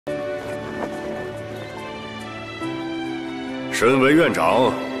身为院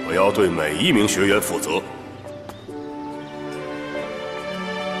长，我要对每一名学员负责。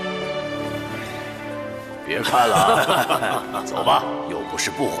别看了，走吧，又不是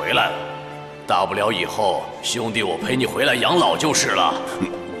不回来了。大不了以后兄弟我陪你回来养老就是了。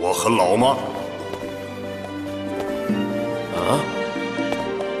我很老吗？啊？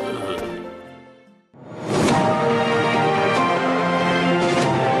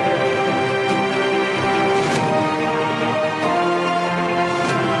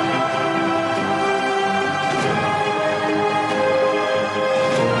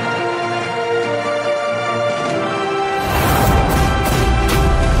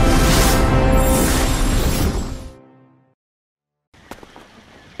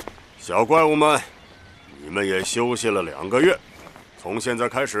小怪物们，你们也休息了2个月，从现在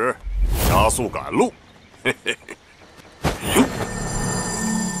开始加速赶路。嘿嘿嘿。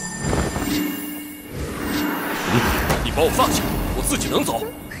你把我放下，我自己能走。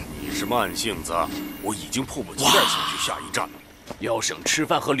你是慢性子，我已经迫不及待想去下一站了。要省吃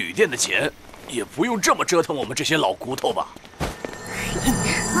饭和旅店的钱，也不用这么折腾我们这些老骨头吧？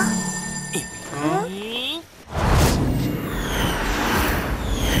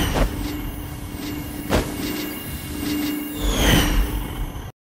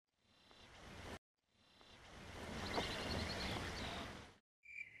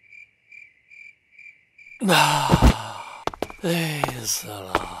累死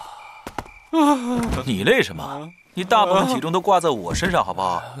了！你累什么？你大部分体重都挂在我身上，好不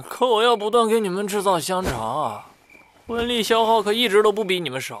好？可我要不断给你们制造香肠啊，魂力消耗可一直都不比你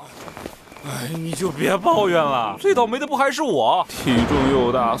们少。哎，你就别抱怨了，最倒霉的不还是我？体重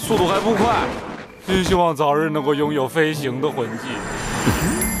又大，速度还不快，真希望早日能够拥有飞行的魂技。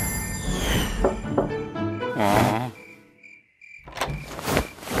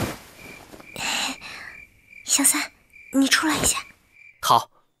小三，你出来一下。好。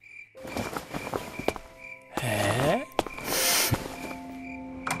哎，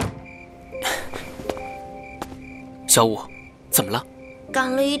小五，怎么了？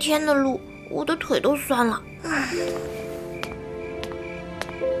赶了1天的路，我的腿都酸了。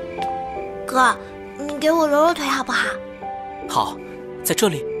哥，你给我揉揉腿好不好？好，在这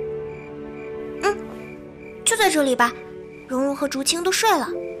里。就在这里吧。蓉蓉和竹青都睡了。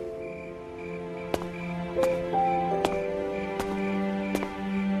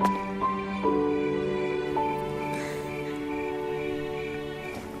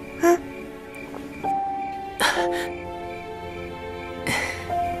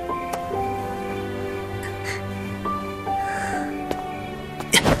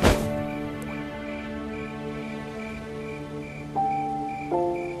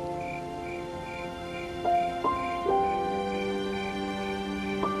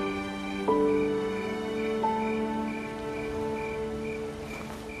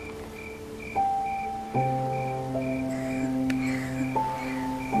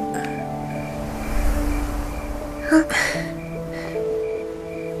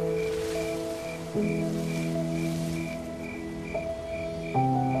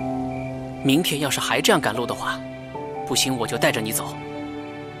明天要是还这样赶路的话，不行我就带着你走。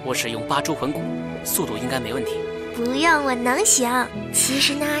我使用8株魂骨，速度应该没问题。不用，我能行。其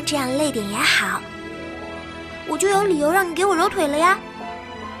实呢，这样累点也好，我就有理由让你给我揉腿了呀。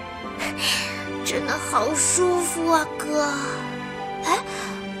真的好舒服啊，哥。哎，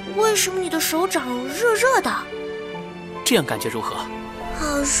为什么你的手掌热热的？这样感觉如何？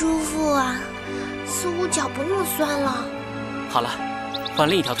好舒服啊，似乎脚不那么酸了。好了，换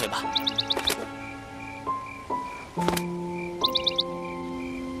另一条腿吧。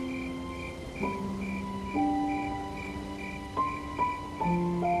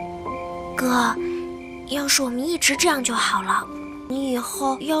哥，要是我们一直这样就好了。你以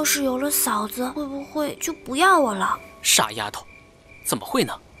后要是有了嫂子，会不会就不要我了？傻丫头，怎么会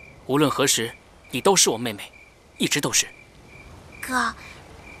呢？无论何时，你都是我妹妹，一直都是。哥，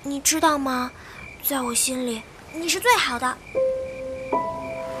你知道吗？在我心里，你是最好的。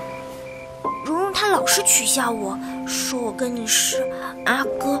蓉蓉她老是取笑我，说我跟你是阿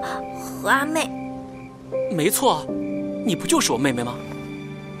哥和阿妹。没错啊，你不就是我妹妹吗？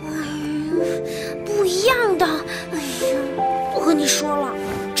不一样的。哎呀，不和你说了，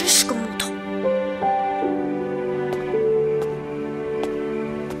真是个木头。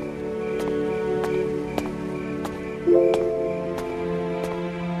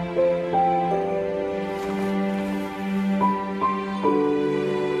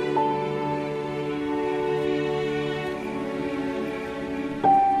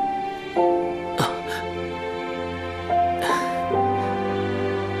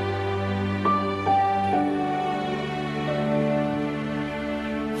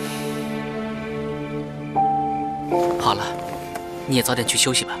你也早点去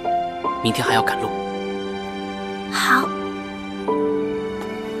休息吧，明天还要赶路。好。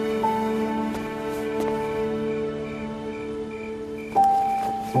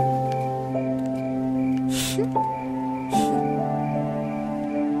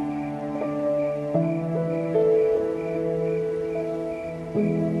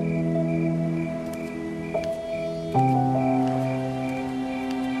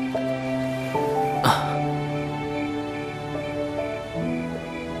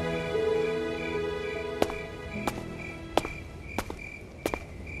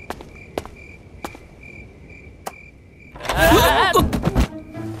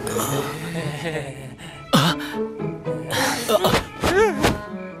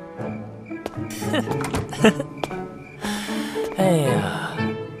哎呀，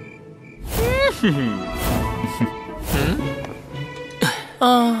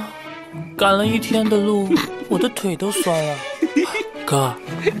赶了一天的路，我的腿都酸了。哥，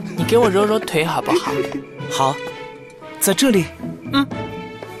你给我揉揉腿好不好？好，在这里。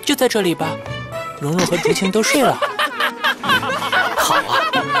就在这里吧。蓉蓉和竹青都睡了。好啊，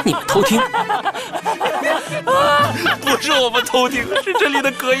你们偷听。不是我们偷听，是这里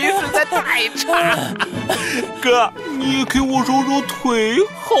的隔音实在太差。哥，你也给我揉揉腿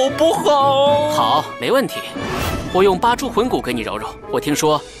好不好？好，没问题。我用8株魂骨给你揉揉。我听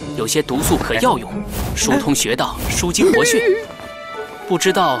说有些毒素可药用，疏通穴道，舒筋活血。不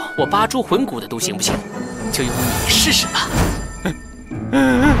知道我8株魂骨的毒行不行？就用你试试吧。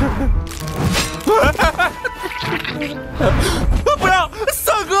不要，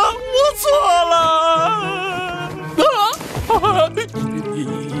三哥，我错了。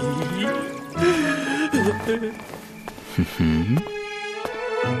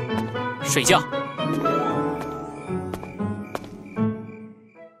睡觉。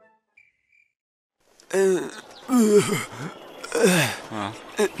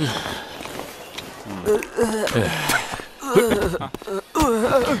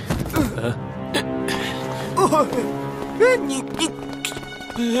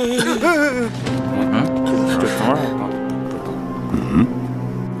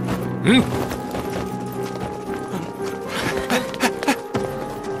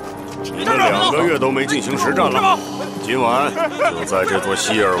你们2个月都没进行实战了，今晚就在这座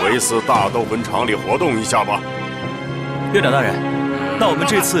希尔维斯大斗魂场里活动一下吧。院长大人，那我们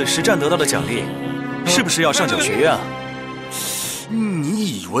这次实战得到的奖励，是不是要上缴学院啊？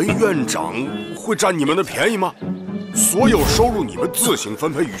你以为院长会占你们的便宜吗？所有收入你们自行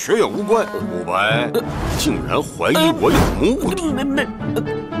分配，与学院无关。慕白竟然怀疑我有目的。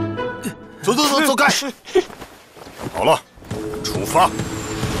走开！好了，出发。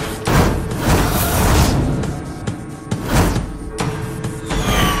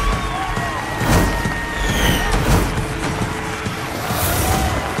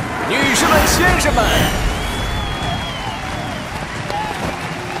女士们、先生们，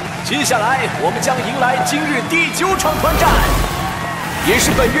接下来我们将迎来今日第9场团战，也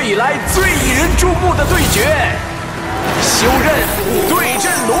是本月以来最引人注目的对决——修刃对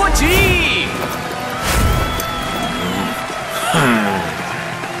阵罗辑。